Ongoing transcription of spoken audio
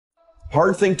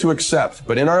Hard thing to accept,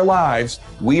 but in our lives,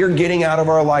 we are getting out of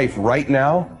our life right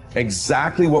now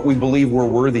exactly what we believe we're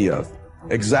worthy of,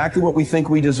 exactly what we think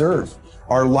we deserve.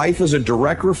 Our life is a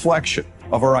direct reflection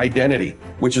of our identity,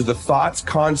 which is the thoughts,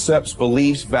 concepts,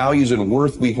 beliefs, values, and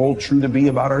worth we hold true to be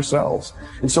about ourselves.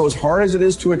 And so as hard as it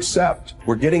is to accept,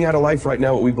 we're getting out of life right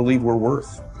now what we believe we're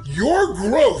worth. Your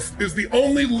growth is the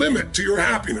only limit to your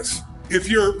happiness. If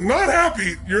you're not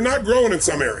happy, you're not growing in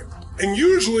some area. And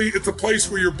usually it's a place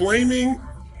where you're blaming,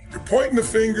 you're pointing the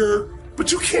finger,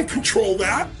 but you can't control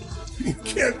that. You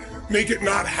can't make it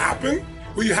not happen.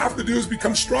 What you have to do is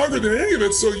become stronger than any of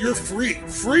it so you're free.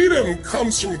 Freedom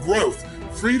comes from growth.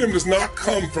 Freedom does not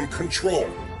come from control.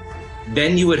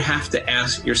 Then you would have to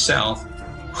ask yourself,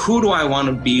 who do I want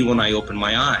to be when I open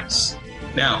my eyes?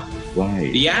 Now,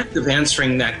 the act of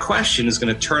answering that question is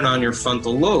going to turn on your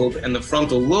frontal lobe, and the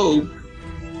frontal lobe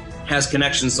has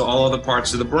connections to all other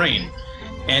parts of the brain.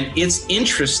 And it's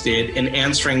interested in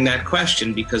answering that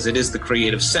question because it is the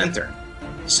creative center.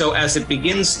 So as it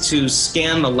begins to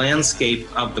scan the landscape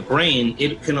of the brain,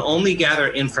 it can only gather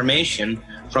information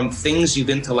from things you've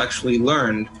intellectually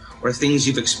learned or things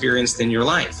you've experienced in your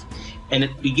life. And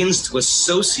it begins to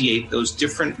associate those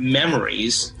different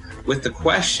memories with the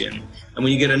question. And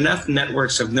when you get enough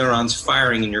networks of neurons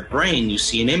firing in your brain, you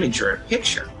see an image or a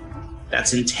picture.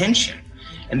 That's intention.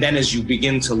 And then as you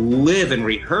begin to live and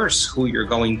rehearse who you're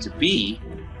going to be,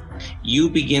 you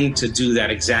begin to do that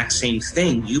exact same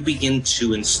thing. You begin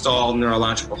to install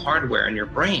neurological hardware in your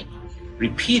brain.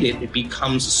 Repeat it, it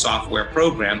becomes a software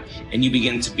program, and you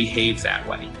begin to behave that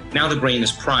way. Now the brain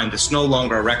is primed. It's no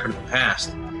longer a record of the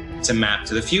past. It's a map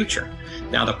to the future.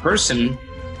 Now the person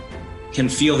can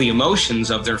feel the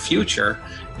emotions of their future.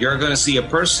 You're going to see a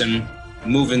person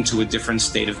move into a different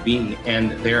state of being,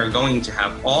 and they are going to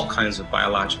have all kinds of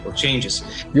biological changes.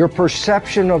 Your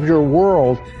perception of your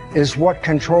world is what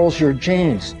controls your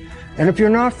genes. And if you're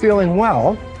not feeling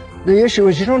well, the issue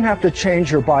is you don't have to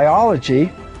change your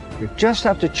biology, you just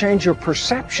have to change your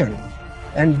perception.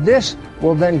 And this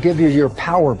will then give you your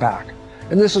power back.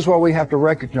 And this is what we have to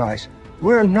recognize.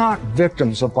 We're not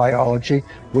victims of biology,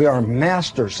 we are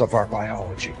masters of our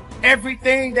biology.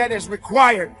 Everything that is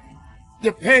required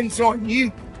depends on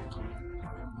you.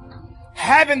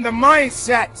 Having the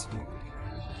mindset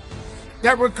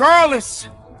that regardless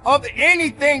of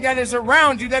anything that is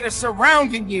around you, that is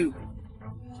surrounding you,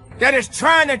 that is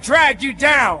trying to drag you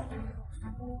down,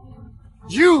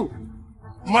 you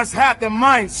must have the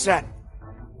mindset.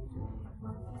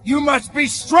 You must be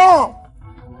strong.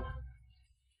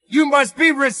 You must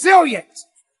be resilient.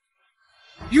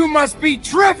 You must be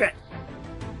driven.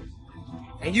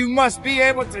 And you must be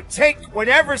able to take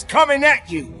whatever's coming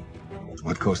at you.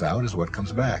 What goes out is what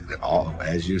comes back.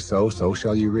 As you sow, so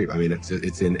shall you reap. I mean,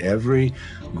 it's in every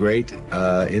great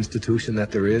institution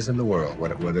that there is in the world,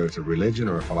 whether it's a religion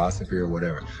or a philosophy or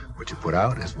whatever. What you put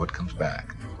out is what comes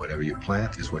back. Whatever you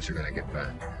plant is what you're going to get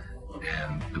back.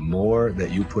 And the more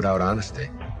that you put out honesty,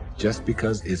 just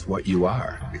because it's what you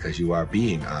are, because you are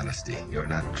being honesty. You're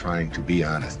not trying to be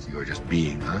honest. You're just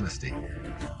being honesty.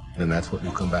 Then that's what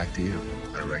will come back to you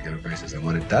on a regular basis. And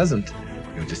when it doesn't,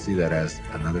 you'll just see that as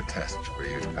another test for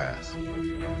you to pass.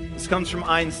 This comes from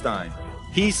Einstein.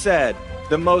 He said,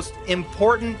 the most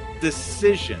important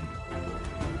decision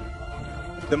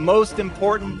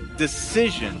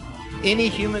any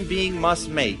human being must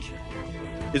make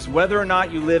is whether or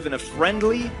not you live in a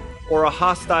friendly or a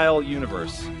hostile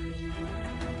universe.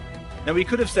 Now, he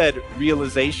could have said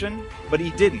realization, but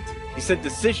he didn't. He said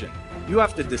decision. You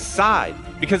have to decide,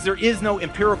 because there is no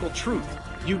empirical truth.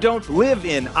 You don't live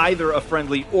in either a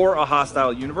friendly or a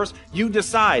hostile universe. You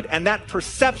decide, and that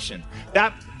perception,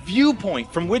 that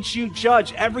viewpoint from which you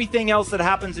judge everything else that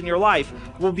happens in your life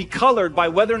will be colored by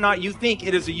whether or not you think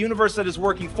it is a universe that is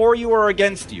working for you or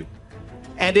against you.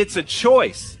 And it's a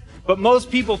choice. But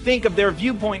most people think of their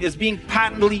viewpoint as being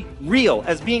patently real,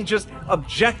 as being just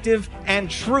objective and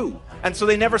true. And so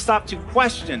they never stop to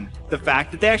question the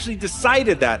fact that they actually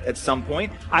decided that at some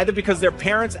point, either because their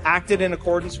parents acted in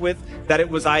accordance with that it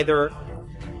was either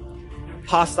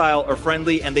hostile or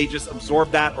friendly, and they just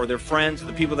absorbed that, or their friends, or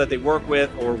the people that they work with,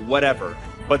 or whatever.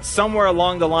 But somewhere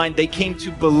along the line, they came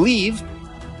to believe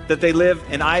that they live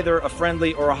in either a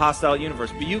friendly or a hostile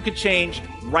universe. But you could change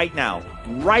right now.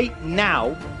 Right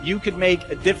now, you could make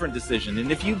a different decision.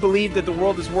 And if you believe that the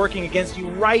world is working against you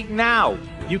right now,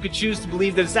 you could choose to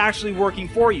believe that it's actually working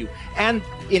for you. And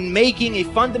in making a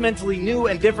fundamentally new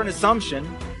and different assumption,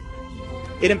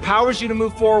 it empowers you to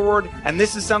move forward. And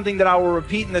this is something that I will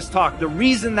repeat in this talk. The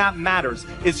reason that matters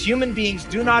is human beings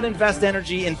do not invest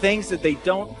energy in things that they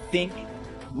don't think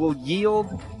will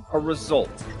yield a result.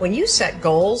 When you set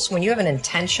goals, when you have an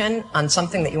intention on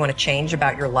something that you want to change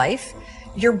about your life,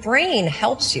 your brain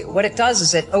helps you. What it does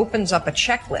is it opens up a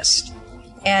checklist,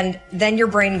 and then your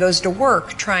brain goes to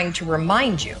work trying to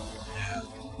remind you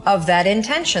of that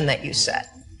intention that you set.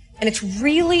 And it's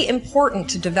really important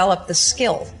to develop the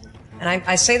skill, and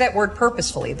I say that word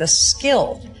purposefully, the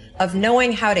skill of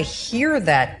knowing how to hear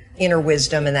that inner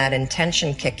wisdom and that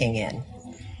intention kicking in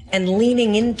and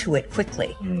leaning into it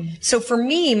quickly. So for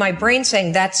me, my brain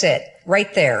saying, that's it,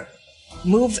 right there,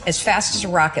 move as fast as a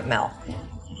rocket, Mel.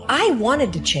 I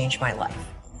wanted to change my life.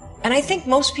 And I think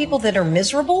most people that are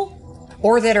miserable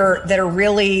or that are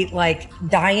really like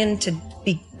dying to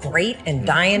be great and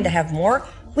dying to have more,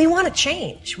 we want to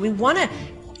change. We want to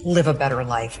live a better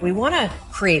life. We want to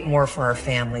create more for our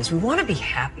families. We want to be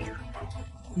happier.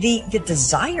 The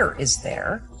desire is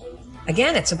there.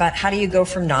 Again, it's about how do you go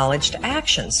from knowledge to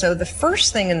action. So the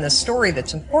first thing in this story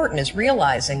that's important is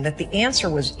realizing that the answer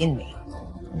was in me.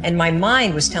 And my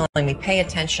mind was telling me, pay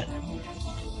attention.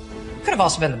 Could have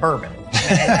also been the bourbon. I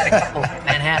had a couple of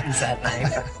Manhattans that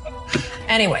night. But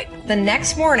anyway, the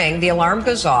next morning, the alarm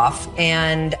goes off,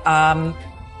 and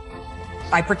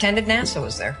I pretended NASA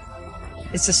was there.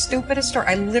 It's the stupidest story.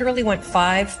 I literally went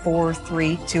 5, 4,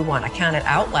 3, 2, 1. I counted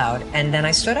out loud, and then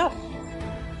I stood up.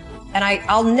 And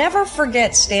I'll never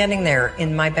forget standing there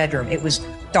in my bedroom. It was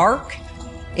dark.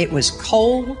 It was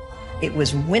cold. It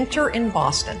was winter in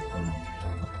Boston.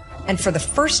 And for the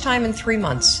first time in 3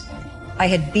 months, I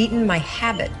had beaten my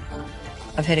habit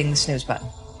of hitting the snooze button.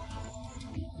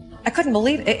 I couldn't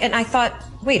believe it. And I thought,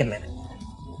 wait a minute.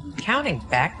 Counting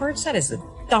backwards? That is the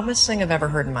dumbest thing I've ever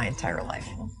heard in my entire life.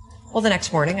 Well, the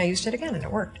next morning I used it again and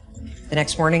it worked. The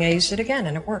next morning I used it again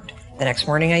and it worked. The next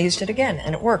morning I used it again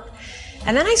and it worked.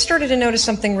 And then I started to notice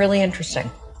something really interesting.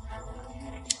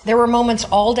 There were moments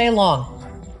all day long,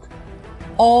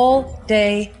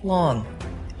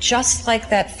 just like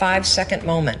that 5-second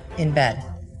moment in bed,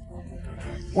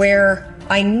 where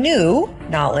I knew,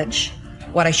 knowledge,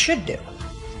 what I should do.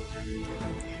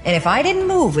 And if I didn't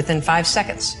move within 5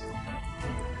 seconds,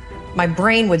 my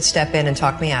brain would step in and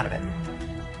talk me out of it.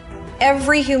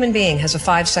 Every human being has a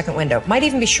 5-second window, might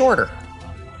even be shorter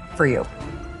for you.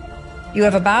 You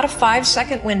have about a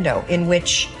 5-second window in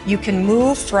which you can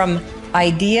move from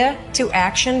idea to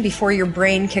action before your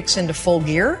brain kicks into full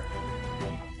gear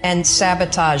and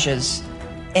sabotages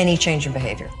any change in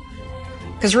behavior.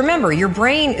 Because remember, your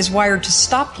brain is wired to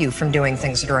stop you from doing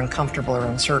things that are uncomfortable or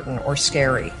uncertain or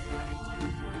scary.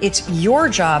 It's your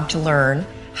job to learn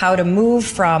how to move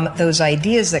from those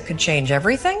ideas that could change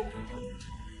everything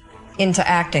into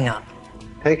acting on.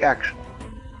 Take action.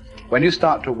 When you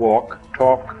start to walk,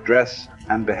 talk, dress,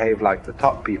 and behave like the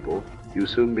top people, you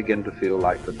soon begin to feel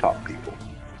like the top people.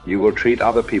 You will treat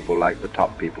other people like the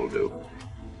top people do.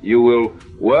 You will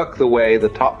work the way the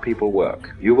top people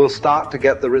work. You will start to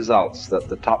get the results that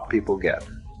the top people get.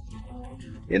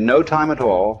 In no time at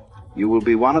all, you will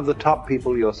be one of the top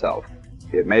people yourself.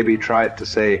 It may be trite to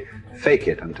say, fake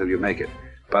it until you make it,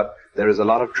 but there is a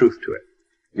lot of truth to it.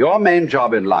 Your main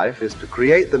job in life is to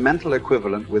create the mental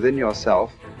equivalent within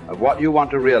yourself of what you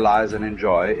want to realize and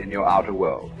enjoy in your outer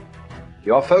world.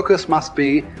 Your focus must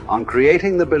be on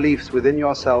creating the beliefs within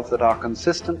yourself that are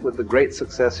consistent with the great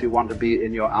success you want to be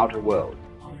in your outer world.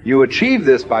 You achieve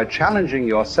this by challenging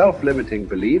your self-limiting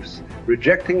beliefs,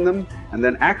 rejecting them, and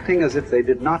then acting as if they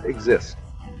did not exist.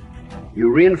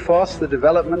 You reinforce the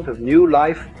development of new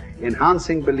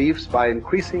life-enhancing beliefs by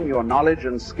increasing your knowledge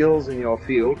and skills in your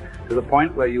field to the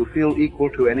point where you feel equal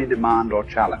to any demand or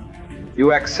challenge.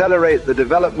 You accelerate the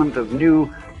development of new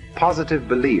positive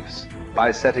beliefs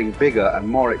by setting bigger and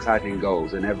more exciting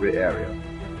goals in every area.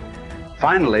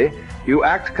 Finally, you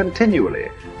act continually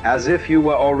as if you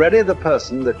were already the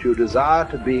person that you desire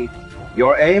to be.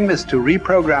 Your aim is to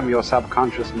reprogram your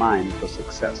subconscious mind for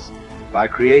success by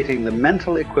creating the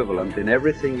mental equivalent in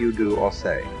everything you do or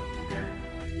say.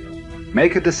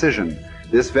 Make a decision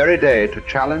this very day to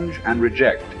challenge and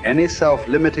reject any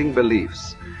self-limiting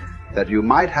beliefs that you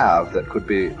might have that could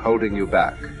be holding you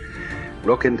back.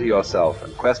 Look into yourself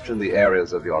and question the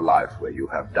areas of your life where you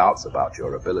have doubts about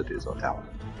your abilities or talent.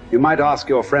 You might ask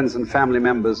your friends and family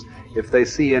members if they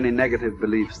see any negative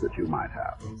beliefs that you might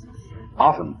have.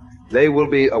 Often, they will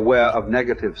be aware of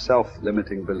negative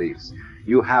self-limiting beliefs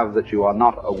you have that you are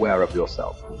not aware of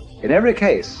yourself. In every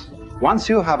case, once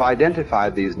you have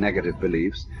identified these negative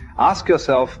beliefs, ask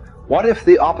yourself, what if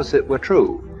the opposite were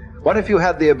true? What if you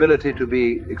had the ability to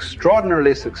be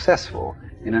extraordinarily successful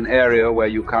in an area where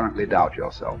you currently doubt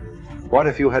yourself? What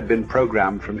if you had been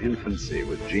programmed from infancy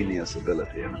with genius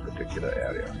ability in a particular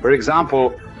area? For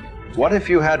example, What if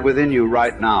you had within you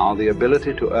right now the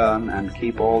ability to earn and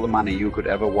keep all the money you could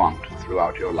ever want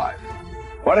throughout your life?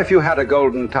 What if you had a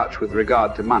golden touch with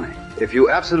regard to money? If you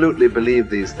absolutely believed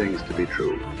these things to be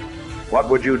true, what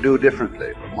would you do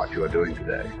differently from what you are doing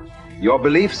today? Your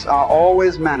beliefs are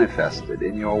always manifested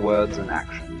in your words and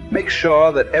actions. Make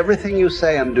sure that everything you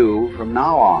say and do from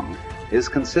now on is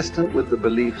consistent with the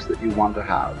beliefs that you want to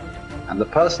have, and the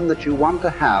person that you want to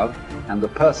have, and the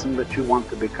person that you want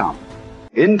to become.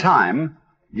 In time,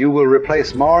 you will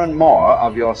replace more and more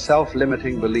of your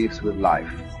self-limiting beliefs with life,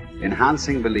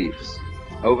 enhancing beliefs.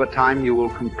 Over time, you will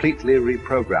completely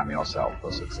reprogram yourself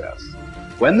for success.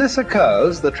 When this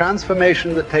occurs, the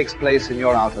transformation that takes place in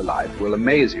your outer life will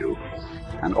amaze you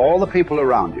and all the people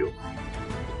around you.